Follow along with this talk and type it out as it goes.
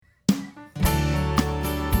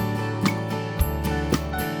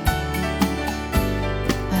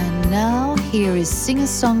here is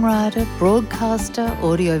singer-songwriter, broadcaster,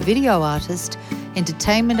 audio-video artist,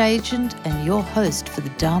 entertainment agent, and your host for the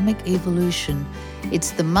Dharmic Evolution.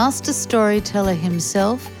 It's the master storyteller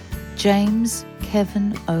himself, James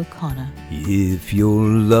Kevin O'Connor. If you're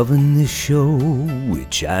loving this show,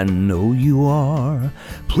 which I know you are,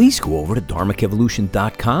 please go over to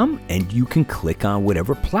dharmicevolution.com and you can click on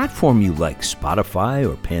whatever platform you like, Spotify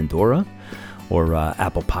or Pandora or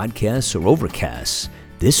Apple Podcasts or Overcast.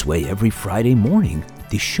 This way, every Friday morning,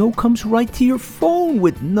 the show comes right to your phone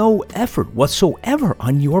with no effort whatsoever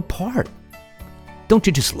on your part. Don't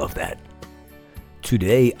you just love that?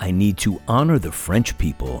 Today, I need to honor the French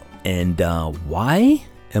people. And why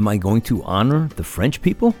am I going to honor the French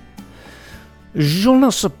people? Je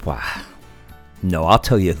ne sais pas. No, I'll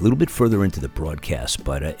tell you a little bit further into the broadcast,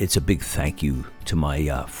 but it's a big thank you to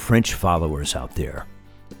my French followers out there.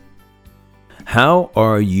 How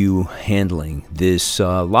are you handling this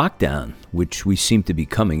lockdown, which we seem to be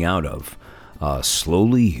coming out of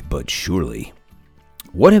slowly but surely?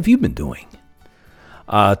 What have you been doing?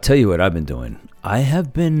 I'll tell you what I've been doing.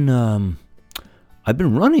 I've been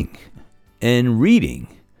running and reading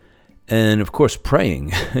and, of course,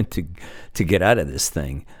 praying to get out of this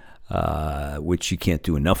thing, which you can't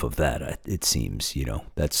do enough of that, it seems. You know,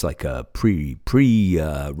 that's like a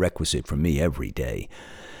prerequisite for me every day.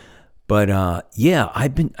 But, I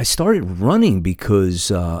started running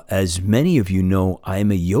because, as many of you know,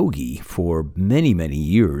 I'm a yogi for many, many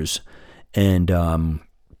years. And, of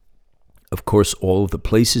course, all of the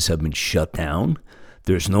places have been shut down.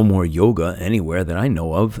 There's no more yoga anywhere that I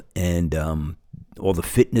know of. And all the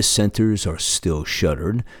fitness centers are still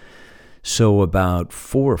shuttered. So about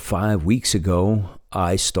 4 or 5 weeks ago,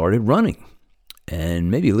 I started running.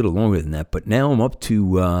 And maybe a little longer than that. But now I'm up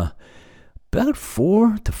to about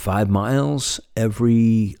 4 to 5 miles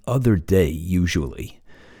every other day, usually.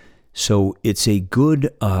 So it's a good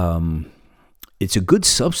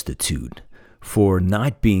substitute for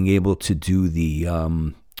not being able to do the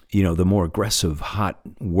more aggressive hot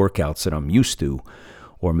workouts that I'm used to,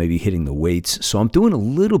 or maybe hitting the weights. So I'm doing a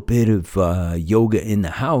little bit of yoga in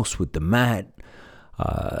the house with the mat.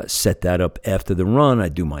 Set that up after the run. I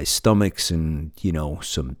do my stomachs and,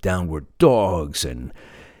 some downward dogs and,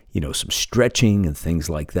 some stretching and things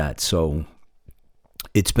like that. So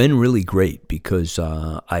it's been really great because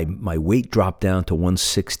my weight dropped down to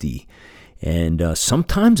 160. And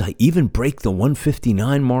sometimes I even break the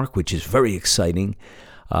 159 mark, which is very exciting.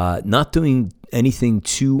 Not doing anything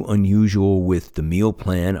too unusual with the meal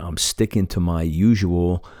plan. I'm sticking to my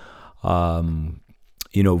usual,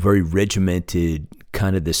 very regimented,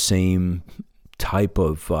 kind of the same type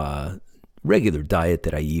of regular diet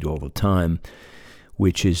that I eat all the time,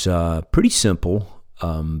 which is pretty simple.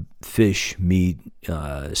 Fish, meat,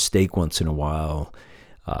 steak once in a while.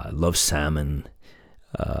 Love salmon,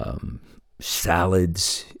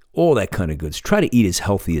 salads, all that kind of goods. Try to eat as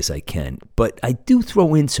healthy as I can. But I do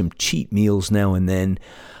throw in some cheat meals now and then.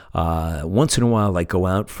 Once in a while, I go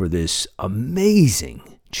out for this amazing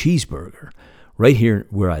cheeseburger. Right here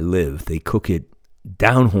where I live, they cook it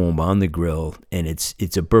down home on the grill, and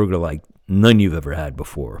it's a burger like none you've ever had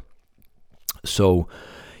before. So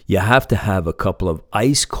you have to have a couple of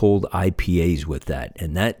ice-cold IPAs with that,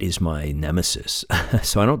 and that is my nemesis.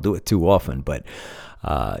 So I don't do it too often, but,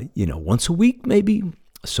 once a week maybe.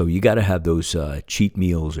 So you got to have those cheat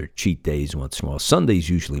meals or cheat days once in a while.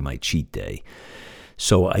 Sunday's usually my cheat day.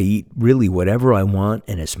 So I eat really whatever I want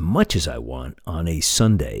and as much as I want on a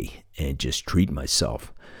Sunday and just treat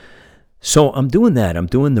myself. So I'm doing that. I'm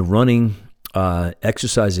doing the running,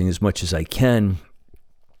 exercising as much as I can.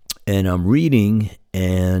 And I'm reading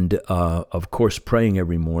and, of course, praying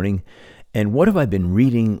every morning. And what have I been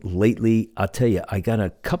reading lately? I'll tell you, I got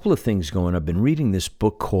a couple of things going. I've been reading this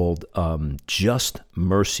book called Just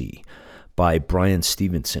Mercy by Brian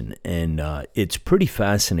Stevenson. And it's pretty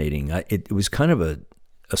fascinating. It was kind of a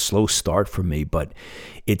slow start for me, but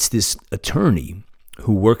it's this attorney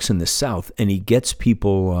who works in the South, and he gets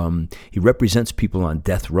people, he represents people on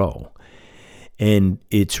death row. And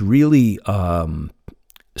it's really...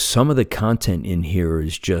 some of the content in here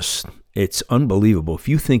is just, it's unbelievable. If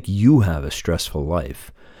you think you have a stressful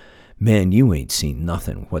life, man, you ain't seen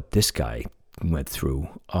nothing what this guy went through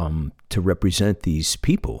to represent these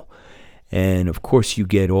people. And of course, you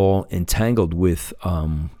get all entangled with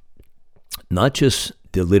not just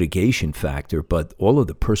the litigation factor, but all of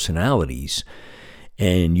the personalities.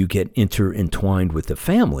 And you get intertwined with the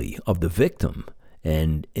family of the victim.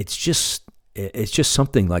 And it's just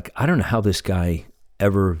something like, I don't know how this guy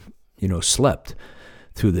ever, slept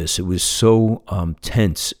through this. It was so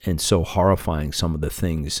tense and so horrifying, some of the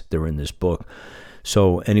things that are in this book.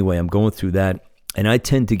 So anyway, I'm going through that. And I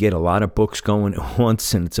tend to get a lot of books going at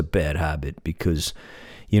once, and it's a bad habit because,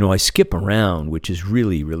 I skip around, which is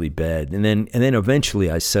really, really bad. And then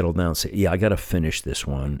eventually I settle down and say, yeah, I got to finish this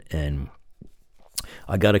one. And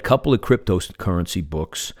I got a couple of cryptocurrency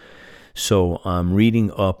books. So I'm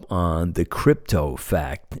reading up on the crypto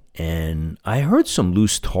fact. And I heard some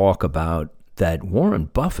loose talk about that Warren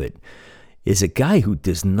Buffett is a guy who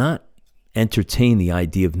does not entertain the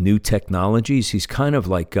idea of new technologies. He's kind of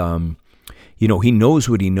like... he knows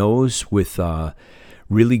what he knows with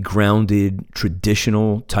really grounded,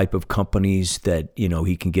 traditional type of companies that,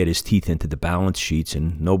 he can get his teeth into the balance sheets,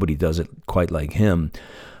 and nobody does it quite like him.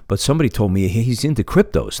 But somebody told me he's into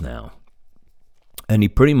cryptos now. And he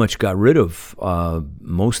pretty much got rid of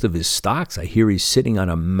most of his stocks. I hear he's sitting on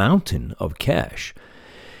a mountain of cash.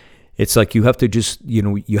 It's like you have to just,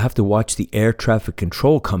 you have to watch the air traffic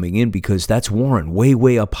control coming in because that's Warren way,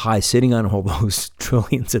 way up high, sitting on all those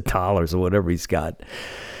trillions of dollars or whatever he's got.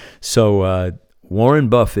 So Warren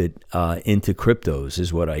Buffett into cryptos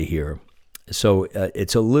is what I hear. So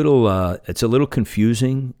it's a little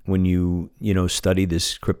confusing when you study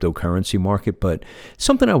this cryptocurrency market, but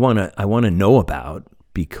something I want to know about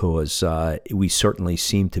because we certainly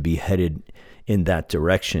seem to be headed in that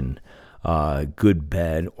direction. Good,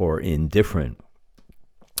 bad, or indifferent.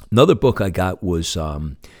 Another book I got was,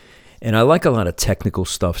 and I like a lot of technical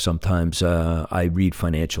stuff sometimes. I read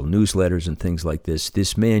financial newsletters and things like this.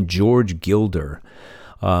 This man, George Gilder,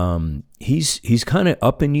 he's kind of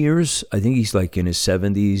up in years. I think he's like in his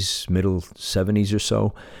 70s, middle 70s or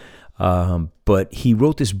so. But he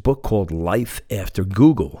wrote this book called Life After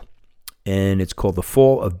Google. And it's called The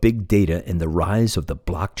Fall of Big Data and the Rise of the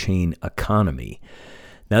Blockchain Economy.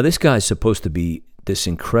 Now, this guy's supposed to be this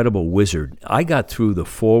incredible wizard. I got through the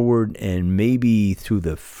foreword and maybe through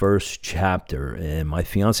the first chapter, and my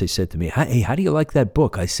fiance said to me, "Hey, how do you like that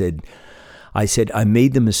book?" I said, I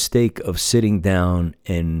made the mistake of sitting down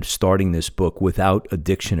and starting this book without a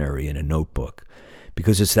dictionary and a notebook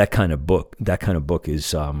because it's that kind of book. That kind of book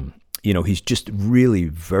is, he's just really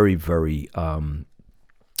very, very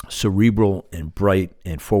cerebral and bright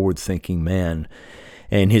and forward-thinking man.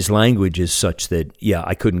 And his language is such that,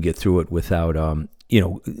 I couldn't get through it without, I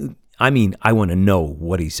want to know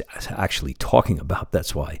what he's actually talking about.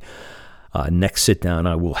 That's why next sit down,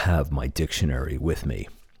 I will have my dictionary with me.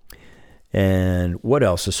 And what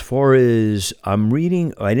else? As far as I'm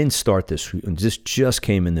reading, I didn't start this. This just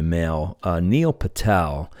came in the mail. Neil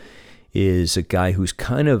Patel is a guy who's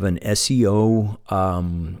kind of an SEO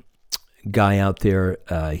guy out there.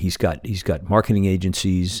 He's got marketing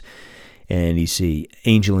agencies. And he's an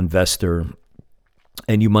angel investor,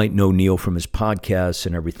 and you might know Neil from his podcasts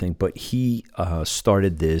and everything, but he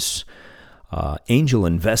started this angel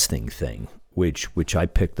investing thing, which I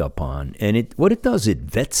picked up on. And what it does, it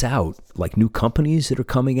vets out like new companies that are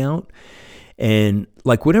coming out, and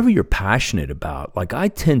like whatever you're passionate about. Like I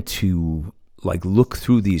tend to like look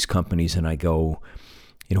through these companies and I go,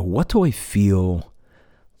 what do I feel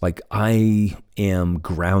like I am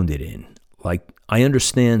grounded in? Like I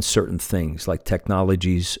understand certain things like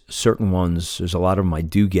technologies, certain ones, there's a lot of them I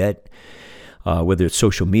do get, whether it's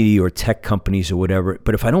social media or tech companies or whatever.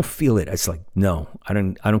 But if I don't feel it, it's like, no, I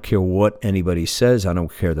don't care what anybody says. I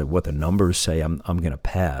don't care what the numbers say. I'm going to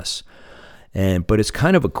pass. But it's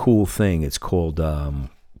kind of a cool thing. It's called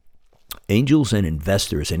Angels and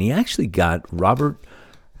Investors. And he actually got Robert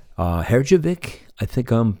Herjavec, I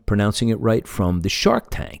think I'm pronouncing it right, from the Shark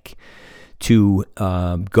Tank, to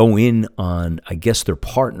go in on, I guess, their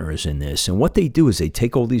partners in this. And what they do is they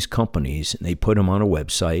take all these companies and they put them on a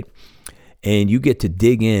website, and you get to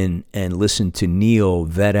dig in and listen to Neil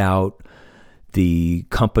vet out the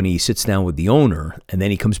company, sits down with the owner, and then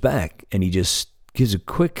he comes back and he just gives a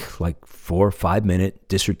quick, like 4 or 5 minute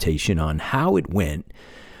dissertation on how it went.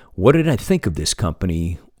 What did I think of this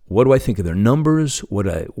company? What do I think of their numbers? What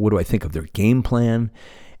do I think of their game plan?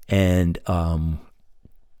 And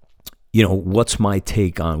what's my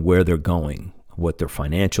take on where they're going, what their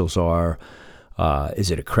financials are?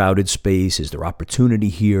 Is it a crowded space? Is there opportunity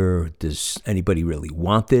here? Does anybody really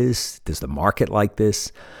want this? Does the market like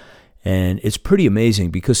this? And it's pretty amazing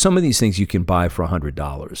because some of these things you can buy for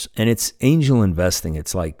 $100. And it's angel investing.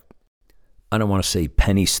 It's like, I don't want to say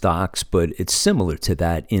penny stocks, but it's similar to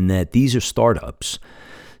that in that these are startups.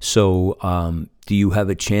 So do you have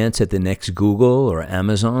a chance at the next Google or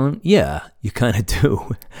Amazon? Yeah, you kind of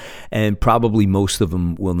do. And probably most of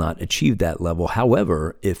them will not achieve that level.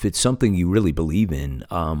 However, if it's something you really believe in,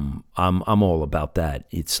 I'm all about that.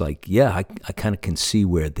 It's like, I kind of can see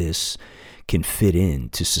where this can fit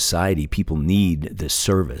into society. People need this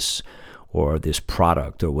service, or this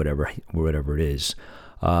product or whatever it is.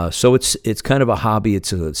 So it's kind of a hobby. It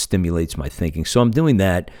stimulates my thinking. So I'm doing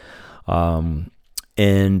that.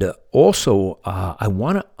 And also, I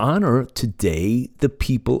want to honor today the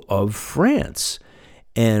people of France.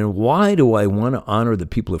 And why do I want to honor the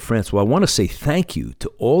people of France? Well, I want to say thank you to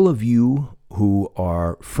all of you who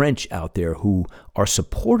are French out there, who are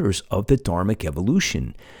supporters of the Dharmic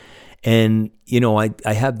evolution. And,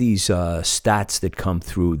 I have these stats that come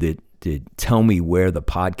through that tell me where the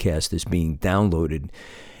podcast is being downloaded.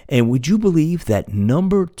 And would you believe that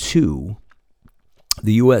number 2,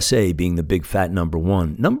 the USA being the big fat number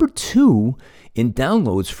 1, number 2 in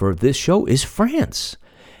downloads for this show is France.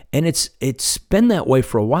 And it's been that way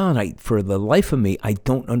for a while, and for the life of me, I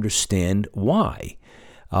don't understand why.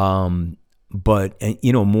 But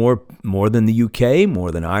more than the UK,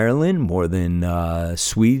 more than Ireland, more than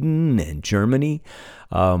Sweden and Germany.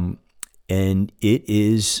 And it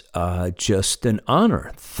is just an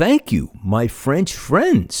honor. Thank you, my French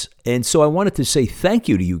friends. And so I wanted to say thank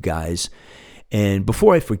you to you guys. And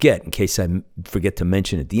before I forget, in case I forget to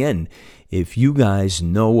mention at the end, if you guys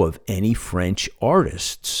know of any French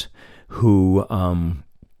artists who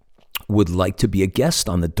would like to be a guest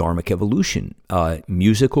on the Dharmic Evolution,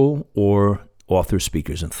 musical or author,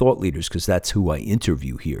 speakers, and thought leaders, because that's who I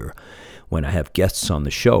interview here when I have guests on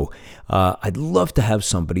the show, I'd love to have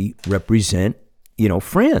somebody represent,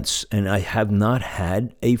 France. And I have not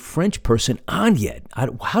had a French person on yet.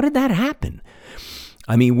 How did that happen?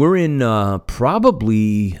 I mean, we're in we're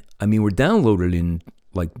downloaded in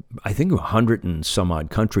I think 100 and some odd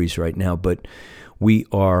countries right now, but we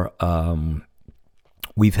are,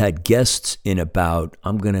 we've had guests in about,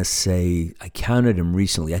 I'm going to say, I counted them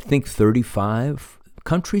recently, I think 35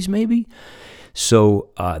 countries maybe. So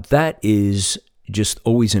that is just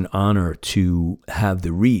always an honor to have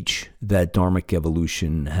the reach that Dharmic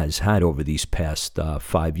Evolution has had over these past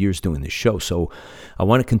 5 years doing this show. So I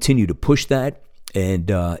want to continue to push that.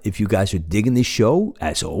 And if you guys are digging this show,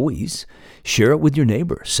 as always, share it with your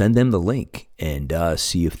neighbor. Send them the link and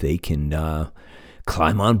see if they can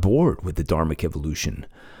climb on board with the Dharmic Evolution.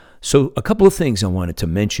 So a couple of things I wanted to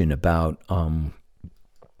mention about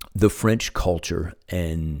the French culture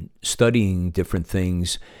and studying different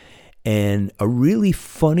things. And a really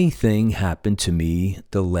funny thing happened to me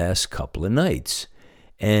the last couple of nights.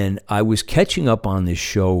 And I was catching up on this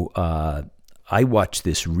show. I watched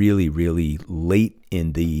this really, really late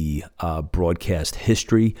in the broadcast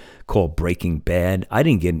history called Breaking Bad. I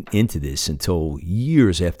didn't get into this until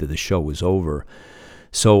years after the show was over.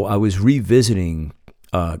 So I was revisiting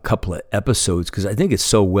a couple of episodes because I think it's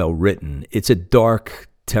so well written. It's a dark,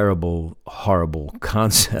 terrible, horrible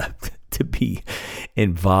concept to be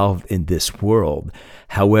involved in this world.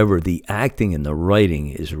 However, the acting and the writing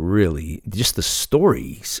is really, just the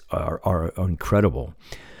stories are incredible.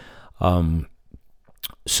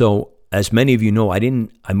 So as many of you know, I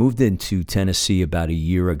moved into Tennessee about a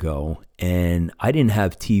year ago, and I didn't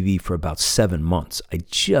have TV for about 7 months. I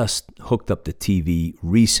just hooked up the TV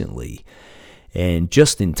recently, and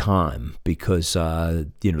just in time because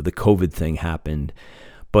the COVID thing happened.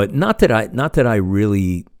 But not that I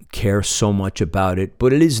really care so much about it,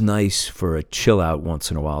 but it is nice for a chill out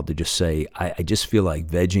once in a while to just say, I just feel like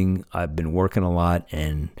vegging. I've been working a lot,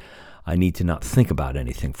 and I need to not think about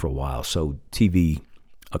anything for a while. So TV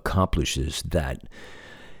accomplishes that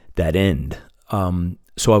end.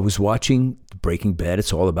 So I was watching Breaking Bad.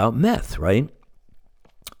 It's all about meth, right?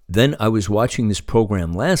 Then I was watching this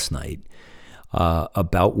program last night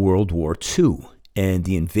about World War II and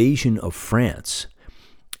the invasion of France.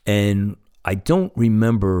 And I don't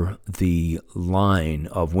remember the line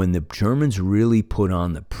of when the Germans really put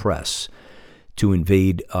on the press to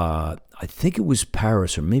invade, I think it was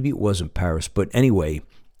Paris, or maybe it wasn't Paris. But anyway,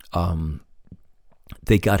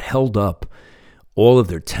 they got held up, all of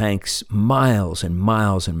their tanks, miles and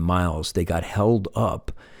miles and miles, they got held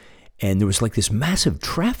up. And there was like this massive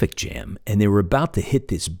traffic jam, and they were about to hit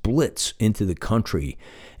this blitz into the country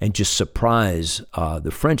and just surprise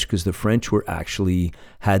the French, because the French were actually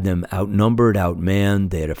had them outnumbered, outmanned.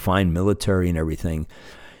 They had a fine military and everything.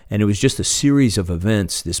 And it was just a series of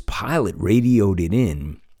events. This pilot radioed it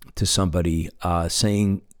in to somebody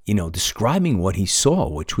saying, describing what he saw,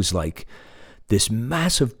 which was like this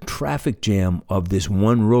massive traffic jam of this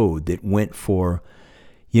one road that went for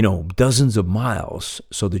dozens of miles.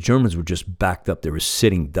 So the Germans were just backed up. They were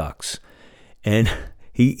sitting ducks. And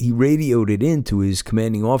he radioed it in to his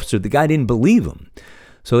commanding officer. The guy didn't believe him.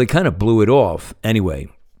 So they kind of blew it off. Anyway,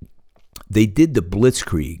 they did the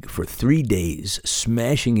blitzkrieg for 3 days,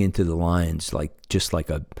 smashing into the lines like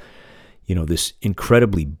a, this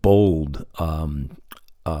incredibly bold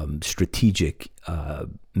strategic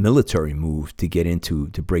military move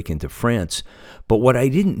to break into France. But what I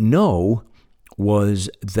didn't know was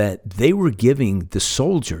that they were giving the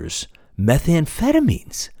soldiers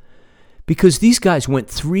methamphetamines, because these guys went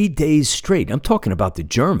 3 days straight. I'm talking about the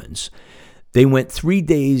Germans. They went 3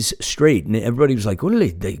 days straight, and everybody was like, "What are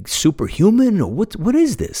they superhuman, or what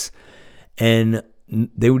is this?" And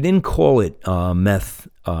they didn't call it meth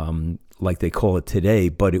like they call it today,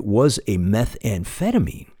 but it was a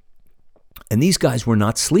methamphetamine. And these guys were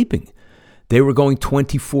not sleeping. They were going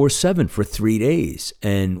 24/7 for 3 days.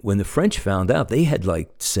 And when the French found out, they had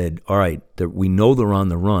said, all right, we know they're on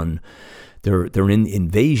the run. They're in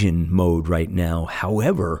invasion mode right now.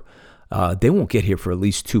 However, they won't get here for at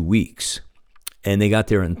least 2 weeks. And they got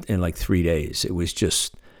there in 3 days. It was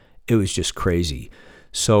just crazy.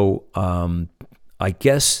 So I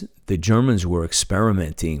guess the Germans were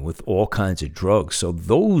experimenting with all kinds of drugs. So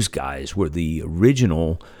those guys were the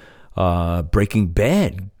original Breaking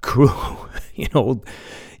Bad crew,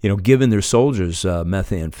 giving their soldiers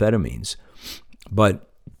methamphetamines. But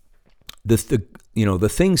the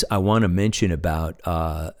things I want to mention about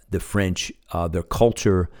the French, their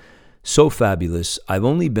culture, so fabulous. I've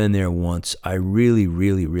only been there once. I really,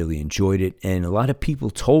 really, really enjoyed it. And a lot of people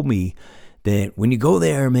told me that when you go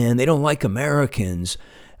there, man, they don't like Americans.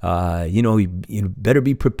 You better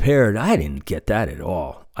be prepared. I didn't get that at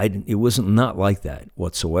all. It wasn't not like that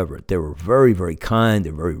whatsoever. They were very, very kind.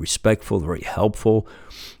 They're very respectful, very helpful.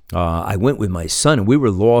 I went with my son, and we were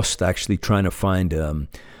lost actually trying to find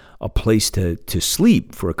a place to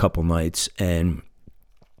sleep for a couple nights. And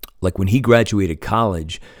when he graduated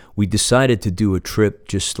college, we decided to do a trip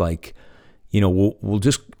just we'll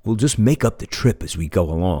just make up the trip as we go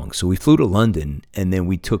along. So we flew to London, and then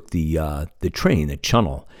we took the train, the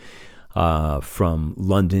Channel, from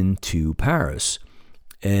London to Paris.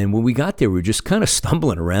 And when we got there, we were just kind of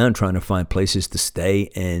stumbling around trying to find places to stay.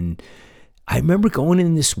 And I remember going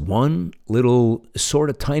in this one little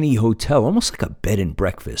sort of tiny hotel, almost like a bed and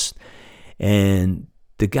breakfast. And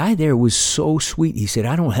the guy there was so sweet. He said,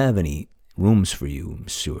 "I don't have any rooms for you,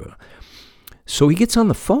 monsieur." So he gets on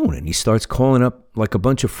the phone and he starts calling up a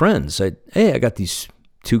bunch of friends. Hey, I got these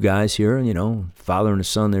 2 guys here, father and a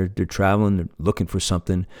son. They're traveling, they're looking for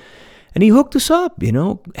something. And he hooked us up,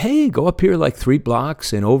 hey, go up here 3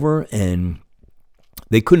 blocks and over. And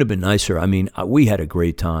they couldn't have been nicer. I mean, we had a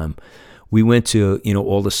great time. We went to,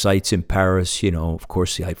 all the sites in Paris, of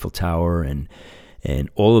course, the Eiffel Tower and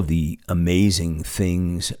all of the amazing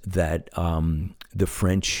things that the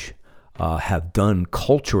French have done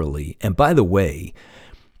culturally. And by the way,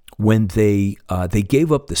 when they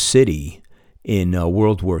gave up the city in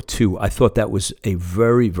World War II, I thought that was a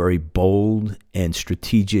very, very bold and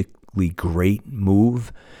strategically great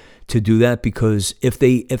move to do that, because if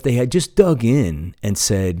they had just dug in and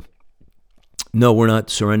said, no, we're not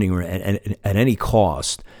surrendering at any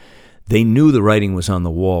cost, they knew the writing was on the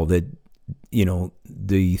wall that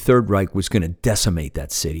the Third Reich was going to decimate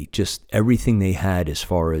that city. Just everything they had as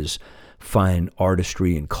far as fine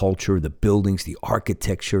artistry and culture, the buildings, the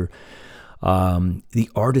architecture, the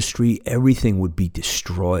artistry, everything would be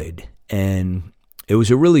destroyed. And it was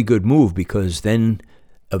a really good move, because then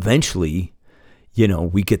eventually,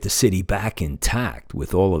 we get the city back intact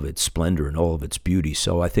with all of its splendor and all of its beauty.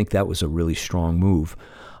 So I think that was a really strong move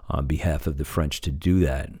on behalf of the French to do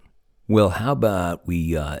that. Well, how about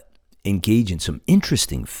we engage in some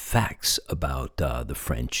interesting facts about the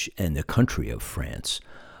French and the country of France.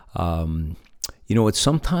 It's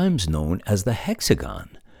sometimes known as the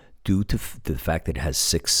hexagon due to the fact that it has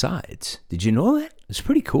 6 sides. Did you know that? It's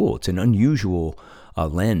pretty cool. It's an unusual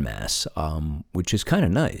landmass, which is kind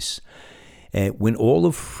of nice. When all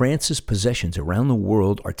of France's possessions around the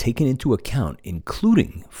world are taken into account,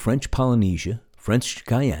 including French Polynesia, French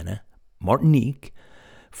Guyana, Martinique,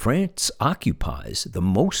 France occupies the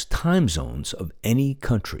most time zones of any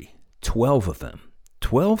country, 12 of them.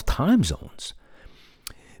 12 time zones.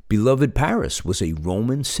 Beloved Paris was a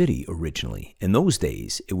Roman city originally. In those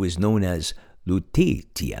days, it was known as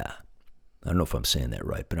Lutetia. I don't know if I'm saying that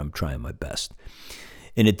right, but I'm trying my best.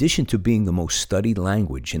 In addition to being the most studied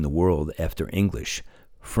language in the world after English,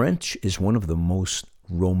 French is one of the most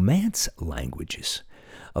Romance languages.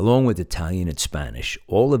 Along with Italian and Spanish,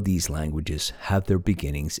 all of these languages have their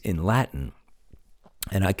beginnings in Latin.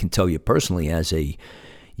 And I can tell you personally, as a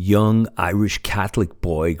young Irish Catholic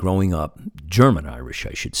boy growing up, German Irish,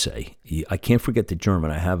 I should say. I can't forget the German.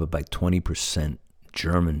 I have about 20%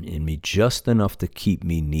 German in me, just enough to keep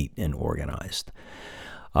me neat and organized.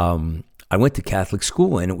 I went to Catholic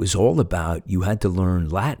school, and it was all about you had to learn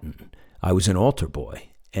Latin. I was an altar boy,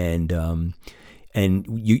 and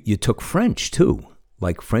you took French too.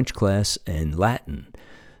 like French class and Latin.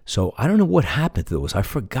 So I don't know what happened to those. I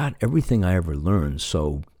forgot everything I ever learned.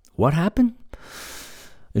 So what happened?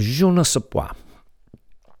 Je ne sais pas.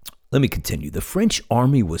 Let me continue. The French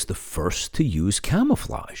army was the first to use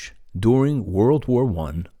camouflage. During World War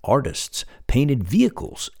I, artists painted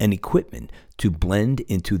vehicles and equipment to blend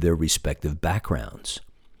into their respective backgrounds.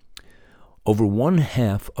 Over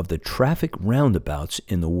 1/2 of the traffic roundabouts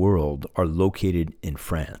in the world are located in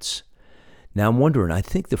France. Now I'm wondering, I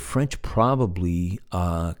think the French probably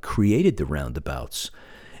created the roundabouts.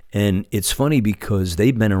 And it's funny because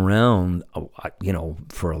they've been around,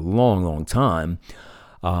 for a long, long time.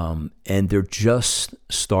 And they're just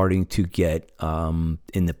starting to get,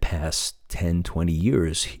 in the past 10, 20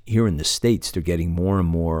 years, here in the States, they're getting more and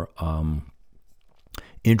more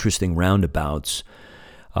interesting roundabouts.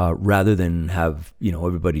 Rather than have,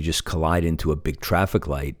 everybody just collide into a big traffic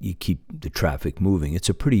light, you keep the traffic moving. It's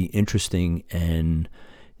a pretty interesting and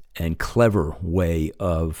clever way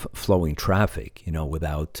of flowing traffic,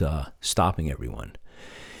 without stopping everyone.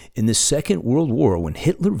 In the Second World War, when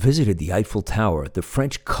Hitler visited the Eiffel Tower, the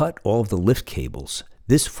French cut all of the lift cables.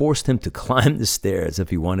 This forced him to climb the stairs if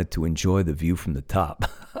he wanted to enjoy the view from the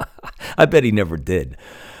top. I bet he never did.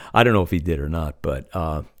 I don't know if he did or not, but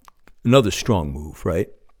another strong move, right?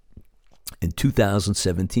 In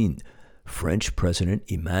 2017, French President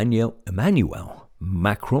Emmanuel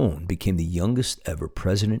Macron became the youngest ever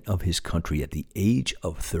president of his country at the age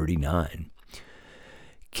of 39.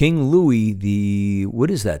 King Louis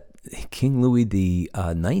King Louis the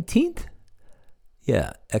 19th?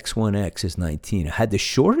 Yeah, X1X is 19. Had the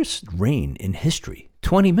shortest reign in history,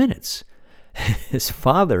 20 minutes. His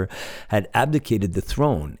father had abdicated the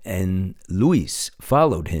throne, and Louis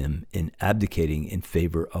followed him in abdicating in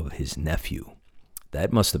favor of his nephew.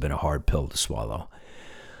 That must have been a hard pill to swallow.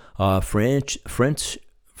 France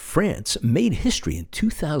made history in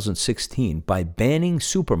 2016 by banning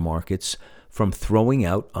supermarkets from throwing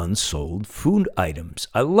out unsold food items.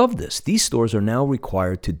 I love this. These stores are now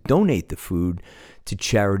required to donate the food to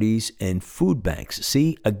charities and food banks.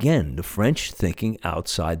 See, again, the French thinking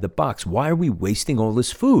outside the box. Why are we wasting all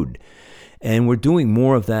this food? And we're doing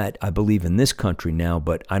more of that, I believe, in this country now,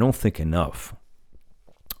 but I don't think enough.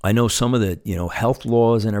 I know some of the, health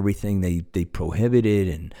laws and everything they prohibited,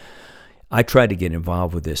 and I tried to get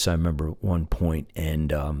involved with this, I remember at one point, and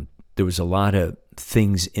there was a lot of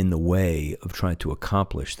things in the way of trying to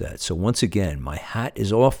accomplish that. So once again, my hat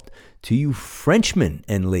is off to you Frenchmen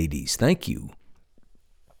and ladies. Thank you.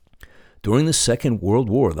 During the Second World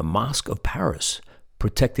War, the Mosque of Paris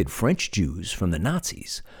protected French Jews from the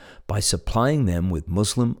Nazis by supplying them with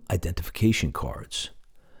Muslim identification cards.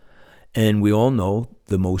 And we all know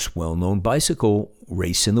the most well-known bicycle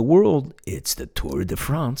race in the world. It's the Tour de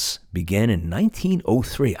France. Began in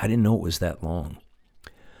 1903. I didn't know it was that long.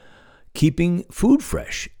 Keeping food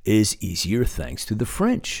fresh is easier thanks to the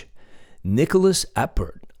French. Nicolas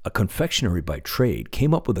Appert, a confectioner by trade,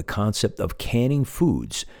 came up with the concept of canning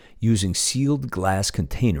foods using sealed glass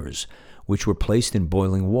containers, which were placed in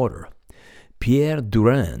boiling water. Pierre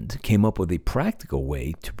Durand came up with a practical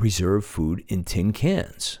way to preserve food in tin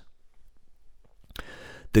cans.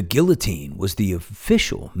 The guillotine was the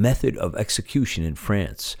official method of execution in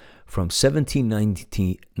France from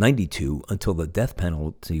 1792 until the death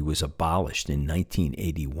penalty was abolished in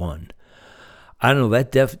 1981. I don't know,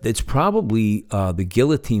 it's probably, the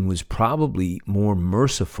guillotine was probably more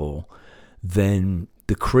merciful than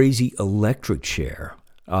the crazy electric chair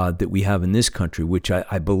that we have in this country, which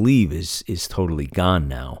I believe is totally gone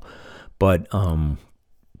now. But I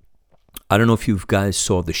don't know if you guys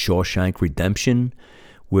saw the Shawshank Redemption,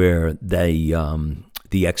 where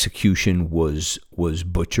the execution was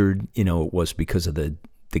butchered. It was because of the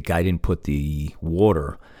guy didn't put the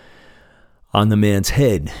water on the man's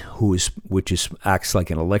head, which acts like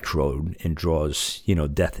an electrode and draws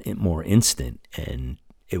death more instant. And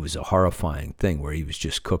it was a horrifying thing where he was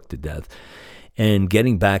just cooked to death. And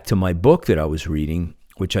getting back to my book that I was reading,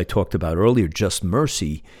 which I talked about earlier, Just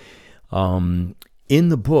Mercy. In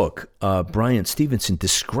the book, Brian Stevenson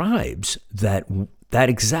describes that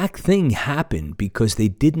exact thing happened because they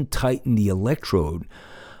didn't tighten the electrode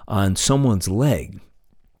on someone's leg.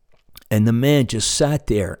 And the man just sat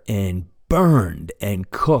there and burned and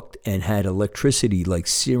cooked and had electricity like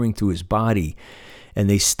searing through his body. And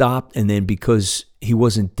they stopped, and then because he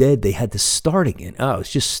wasn't dead, they had to start again. Oh,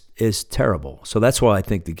 it's terrible. So that's why I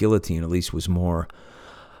think the guillotine at least was more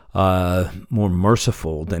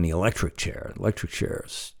merciful than the electric chair. Electric chair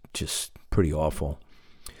is just pretty awful.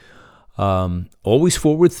 Always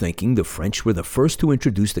forward thinking, the French were the first to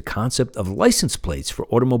introduce the concept of license plates for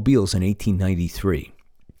automobiles in 1893.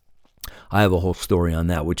 I have a whole story on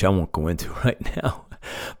that, which I won't go into right now,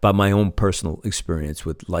 about my own personal experience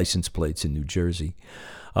with license plates in New Jersey.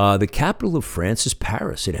 The capital of France is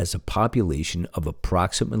Paris. It has a population of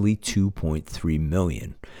approximately 2.3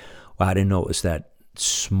 million. Well, I didn't know it was that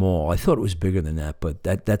small. I thought it was bigger than that, but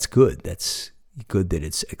that's good. That's good that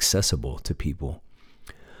it's accessible to people.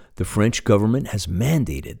 The French government has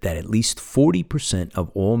mandated that at least 40% of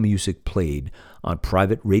all music played on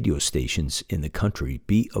private radio stations in the country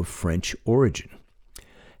be of French origin.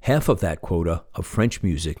 Half of that quota of French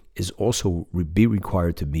music is also be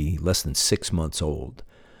required to be less than 6 months old.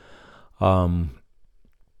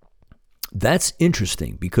 That's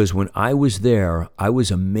interesting because when I was there, I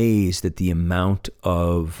was amazed at the amount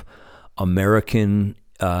of American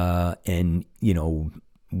and,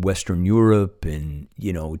 Western Europe and,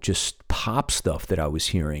 just pop stuff that I was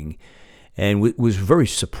hearing, and was very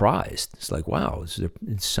surprised. It's like, wow,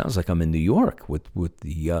 it sounds like I'm in New York with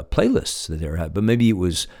the playlists that they're having. But maybe it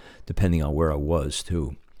was depending on where I was,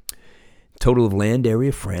 too. Total of land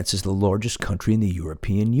area, France is the largest country in the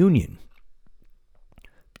European Union.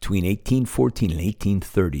 Between 1814 and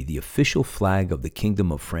 1830, the official flag of the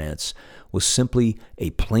Kingdom of France was simply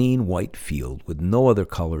a plain white field with no other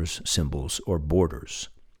colors, symbols, or borders.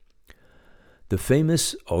 The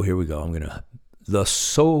famous, here we go,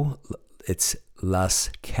 it's Las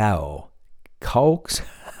Caux.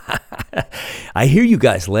 I hear you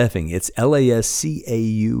guys laughing. It's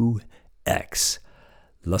Lascaux.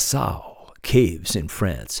 La Salle caves in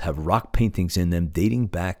France have rock paintings in them dating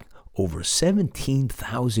back over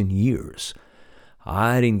 17,000 years.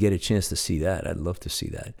 I didn't get a chance to see that. I'd love to see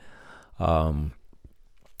that.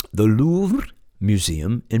 The Louvre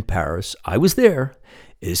Museum in Paris, I was there,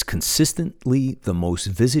 is consistently the most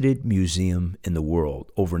visited museum in the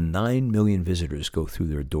world. Over 9 million visitors go through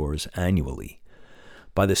their doors annually.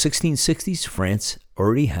 By the 1660s, France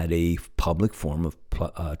already had a public form of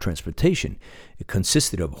transportation. It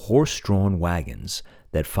consisted of horse-drawn wagons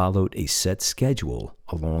that followed a set schedule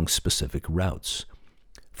along specific routes.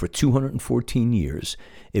 For 214 years,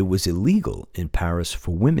 it was illegal in Paris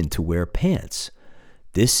for women to wear pants.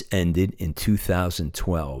 This ended in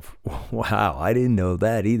 2012. Wow, I didn't know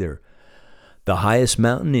that either. The highest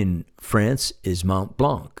mountain in France is Mont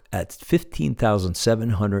Blanc at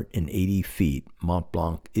 15,780 feet. Mont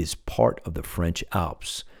Blanc is part of the French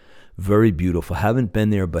Alps. Very beautiful. Haven't been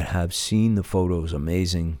there, but have seen the photos.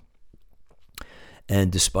 Amazing.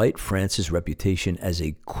 And despite France's reputation as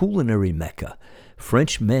a culinary mecca,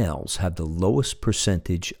 French males have the lowest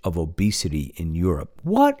percentage of obesity in Europe.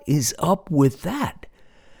 What is up with that?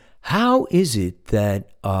 How is it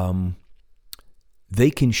that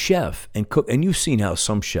they can chef and cook? And you've seen how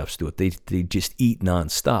some chefs do it. They just eat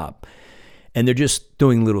nonstop. And they're just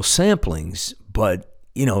doing little samplings. But,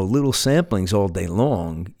 little samplings all day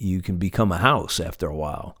long, you can become a house after a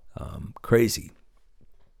while. Crazy.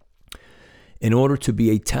 In order to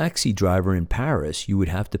be a taxi driver in Paris, you would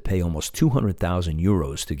have to pay almost 200,000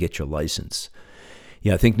 euros to get your license.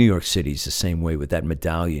 Yeah, I think New York City is the same way with that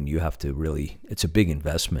medallion. You have to it's a big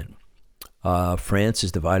investment. France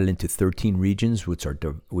is divided into 13 regions, which are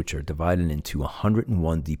divided into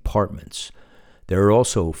 101 departments. There are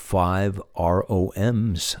also 5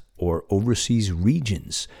 ROMs, or overseas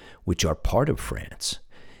regions, which are part of France.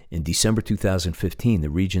 In December 2015, the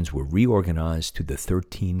regions were reorganized to the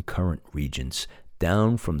 13 current regions,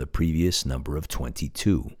 down from the previous number of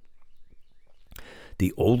 22.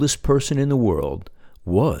 The oldest person in the world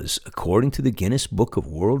was, according to the Guinness Book of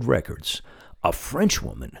World Records, a French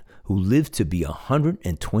woman who lived to be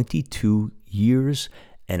 122 years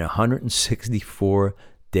and 164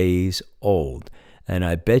 days old. And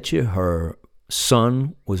I bet you her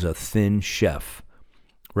son was a thin chef,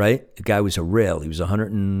 right? The guy was a rail. He was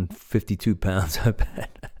 152 pounds, I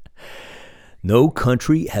bet. No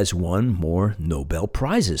country has won more Nobel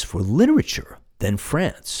Prizes for literature than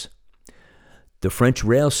France. The French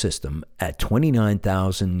rail system at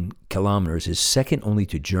 29,000 kilometers is second only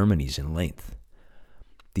to Germany's in length.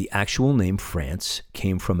 The actual name France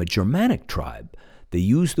came from a Germanic tribe. They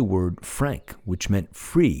used the word Frank, which meant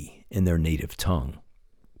free in their native tongue.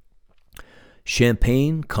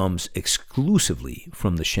 Champagne comes exclusively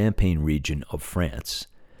from the Champagne region of France.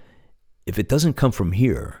 If it doesn't come from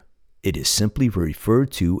here, it is simply referred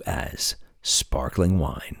to as sparkling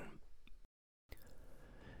wine.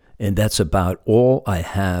 And that's about all I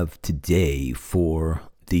have today for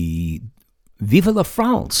the Viva la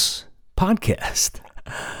France podcast.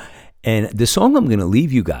 And the song I'm going to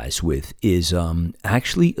leave you guys with is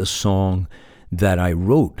actually a song that I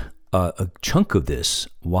wrote a chunk of this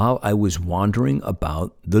while I was wandering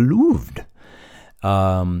about the Louvre.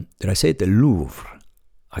 Did I say it? The Louvre.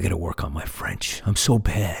 I got to work on my French. I'm so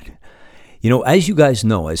bad. As you guys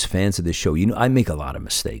know, as fans of the show, I make a lot of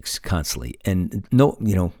mistakes constantly, and no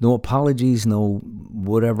apologies, no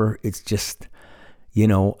whatever. It's just,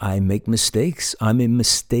 I make mistakes. I'm a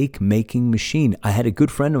mistake-making machine. I had a good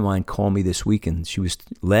friend of mine call me this week, and she was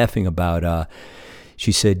laughing about,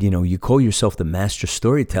 she said, you call yourself the master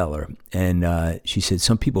storyteller, and she said,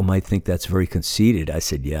 some people might think that's very conceited. I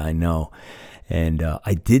said, yeah, I know. And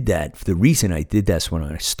I did that. The reason I did that is when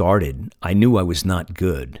I started, I knew I was not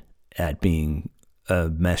good at being a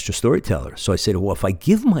master storyteller. So I said, well, if I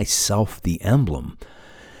give myself the emblem,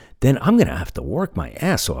 then I'm going to have to work my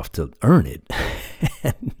ass off to earn it.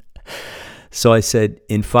 So I said,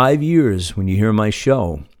 in 5 years, when you hear my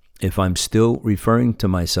show, if I'm still referring to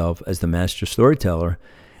myself as the master storyteller,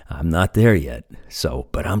 I'm not there yet.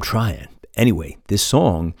 But I'm trying. Anyway, this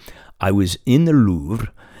song, I was in the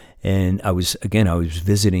Louvre, and I was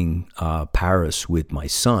visiting Paris with my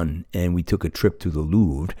son, and we took a trip to the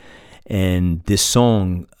Louvre. And this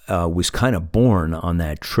song was kind of born on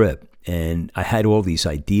that trip. And I had all these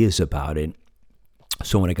ideas about it.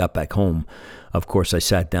 So when I got back home, of course, I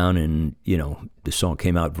sat down and, the song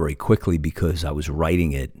came out very quickly because I was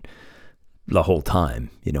writing it the whole time,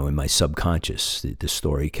 in my subconscious. The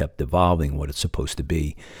story kept evolving, what it's supposed to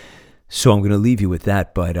be. So I'm going to leave you with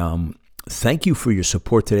that. But thank you for your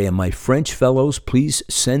support today. And my French fellows, please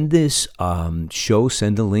send this show,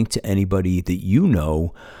 send a link to anybody that you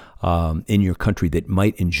know in your country that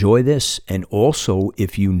might enjoy this. And also,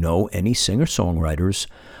 if you know any singer-songwriters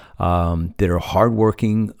that are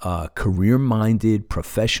hardworking, career-minded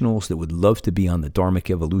professionals that would love to be on the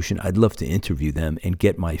Dharmic Evolution, I'd love to interview them and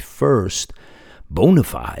get my first bona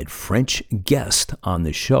fide French guest on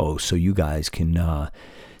the show so you guys can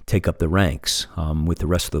take up the ranks with the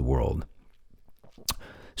rest of the world.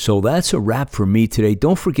 So that's a wrap for me today.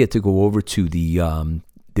 Don't forget to go over to the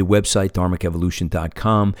website,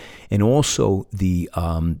 dharmicevolution.com, and also the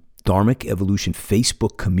Dharmic Evolution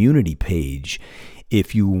Facebook community page.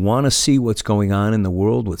 If you want to see what's going on in the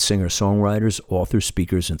world with singer-songwriters, authors,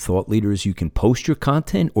 speakers, and thought leaders, you can post your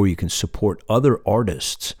content or you can support other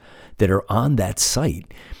artists that are on that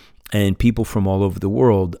site. And people from all over the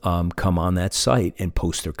world come on that site and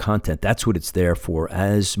post their content. That's what it's there for.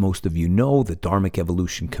 As most of you know, the Dharmic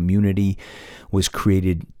Evolution community was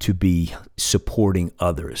created to be supporting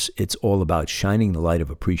others. It's all about shining the light of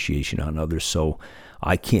appreciation on others. So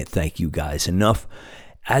I can't thank you guys enough.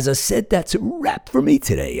 As I said, that's a wrap for me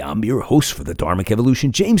today. I'm your host for the Dharmic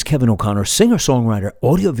Evolution, James Kevin O'Connor, singer-songwriter,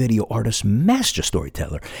 audio-video artist, master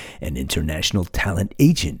storyteller, and international talent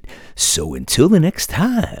agent. So until the next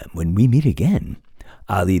time when we meet again,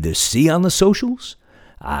 I'll either see you on the socials,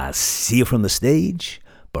 I'll see you from the stage,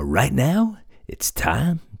 but right now, it's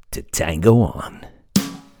time to tango on.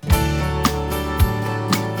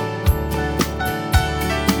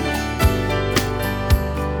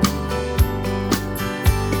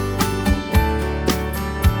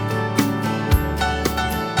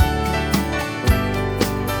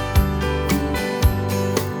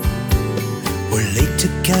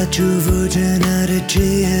 Catch a Virgin out of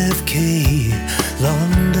JFK,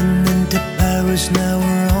 London into Paris, now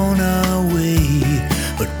we're on our way.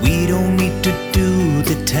 But we don't need to do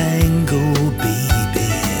the tango,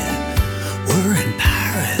 baby. We're in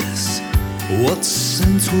Paris, what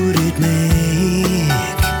sense would it make?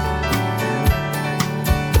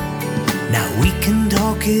 Now we can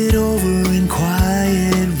talk it over in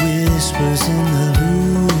quiet whispers in the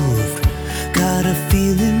Louvre. Got a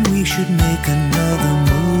feeling we should make another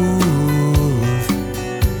move.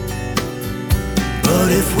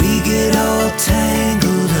 But if we get all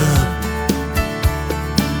tangled up,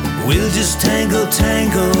 we'll just tango on.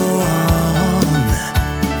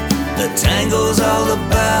 The tango's all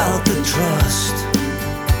about the trust.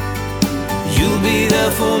 You'll be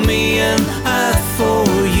there for me and I for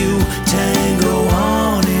you. Tango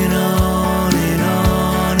on and on and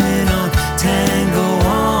on and on. Tango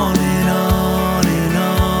on and on and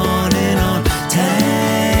on and on.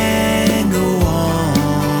 Tango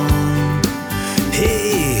on.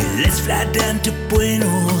 Hey, let's fly down to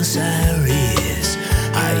Buenos Aires.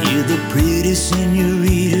 I hear the pretty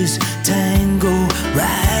senoritas tango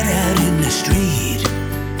right out in the street.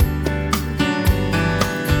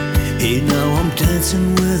 Hey, now I'm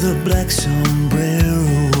dancing with a black sombrero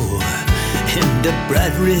and a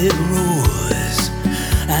bright red rose.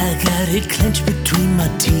 I got it clenched between my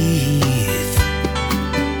teeth.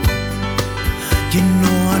 You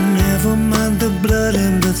know I never mind the blood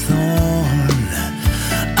and the thorn.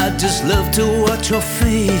 I just love to watch your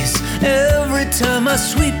face every time I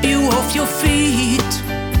sweep you off your feet.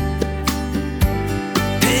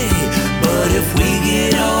 Hey, but But if we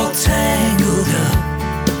get all tangled up,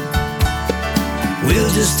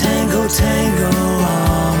 we'll just tango, tango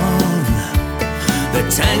on. The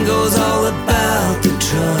tango's all about the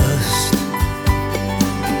trust.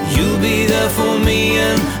 You'll be there for me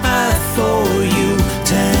and I for you.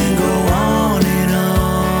 Tango on and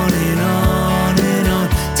on and on and on.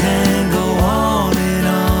 Tango on and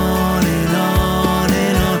on and on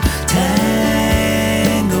and on.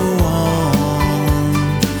 Tango on.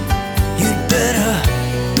 You'd better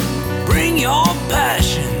bring your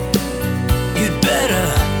passion. You'd better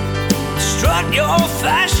strut your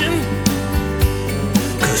fashion.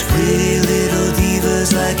 'Cause pretty little divas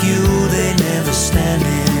like you, they never stand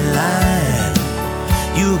in line.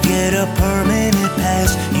 You get a permanent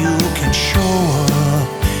pass, you can show up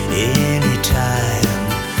anytime.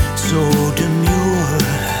 So demure,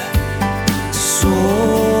 so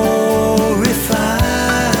refined.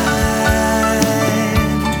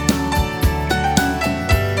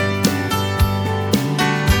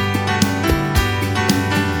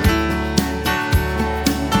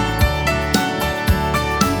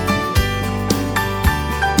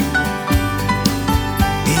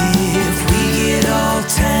 If we get all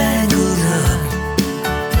tangled up,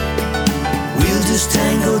 we'll just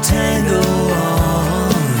tango, tango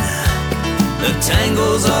on. The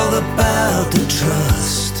tango's all about the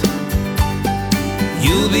trust.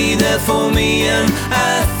 You'll be there for me and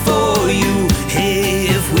I for you. Hey,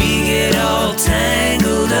 if we get all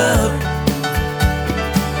tangled up,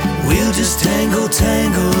 we'll just tango,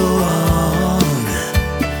 tango on.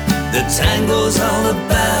 The tango's all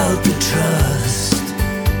about the trust.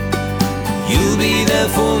 You'll be there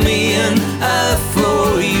for me and I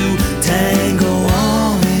for you. Tango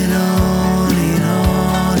on and on and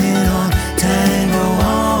on and on. Tango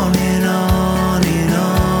on and on and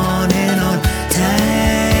on and on.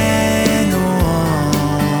 Tango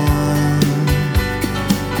on.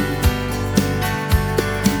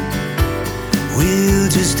 We'll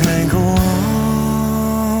just tango on.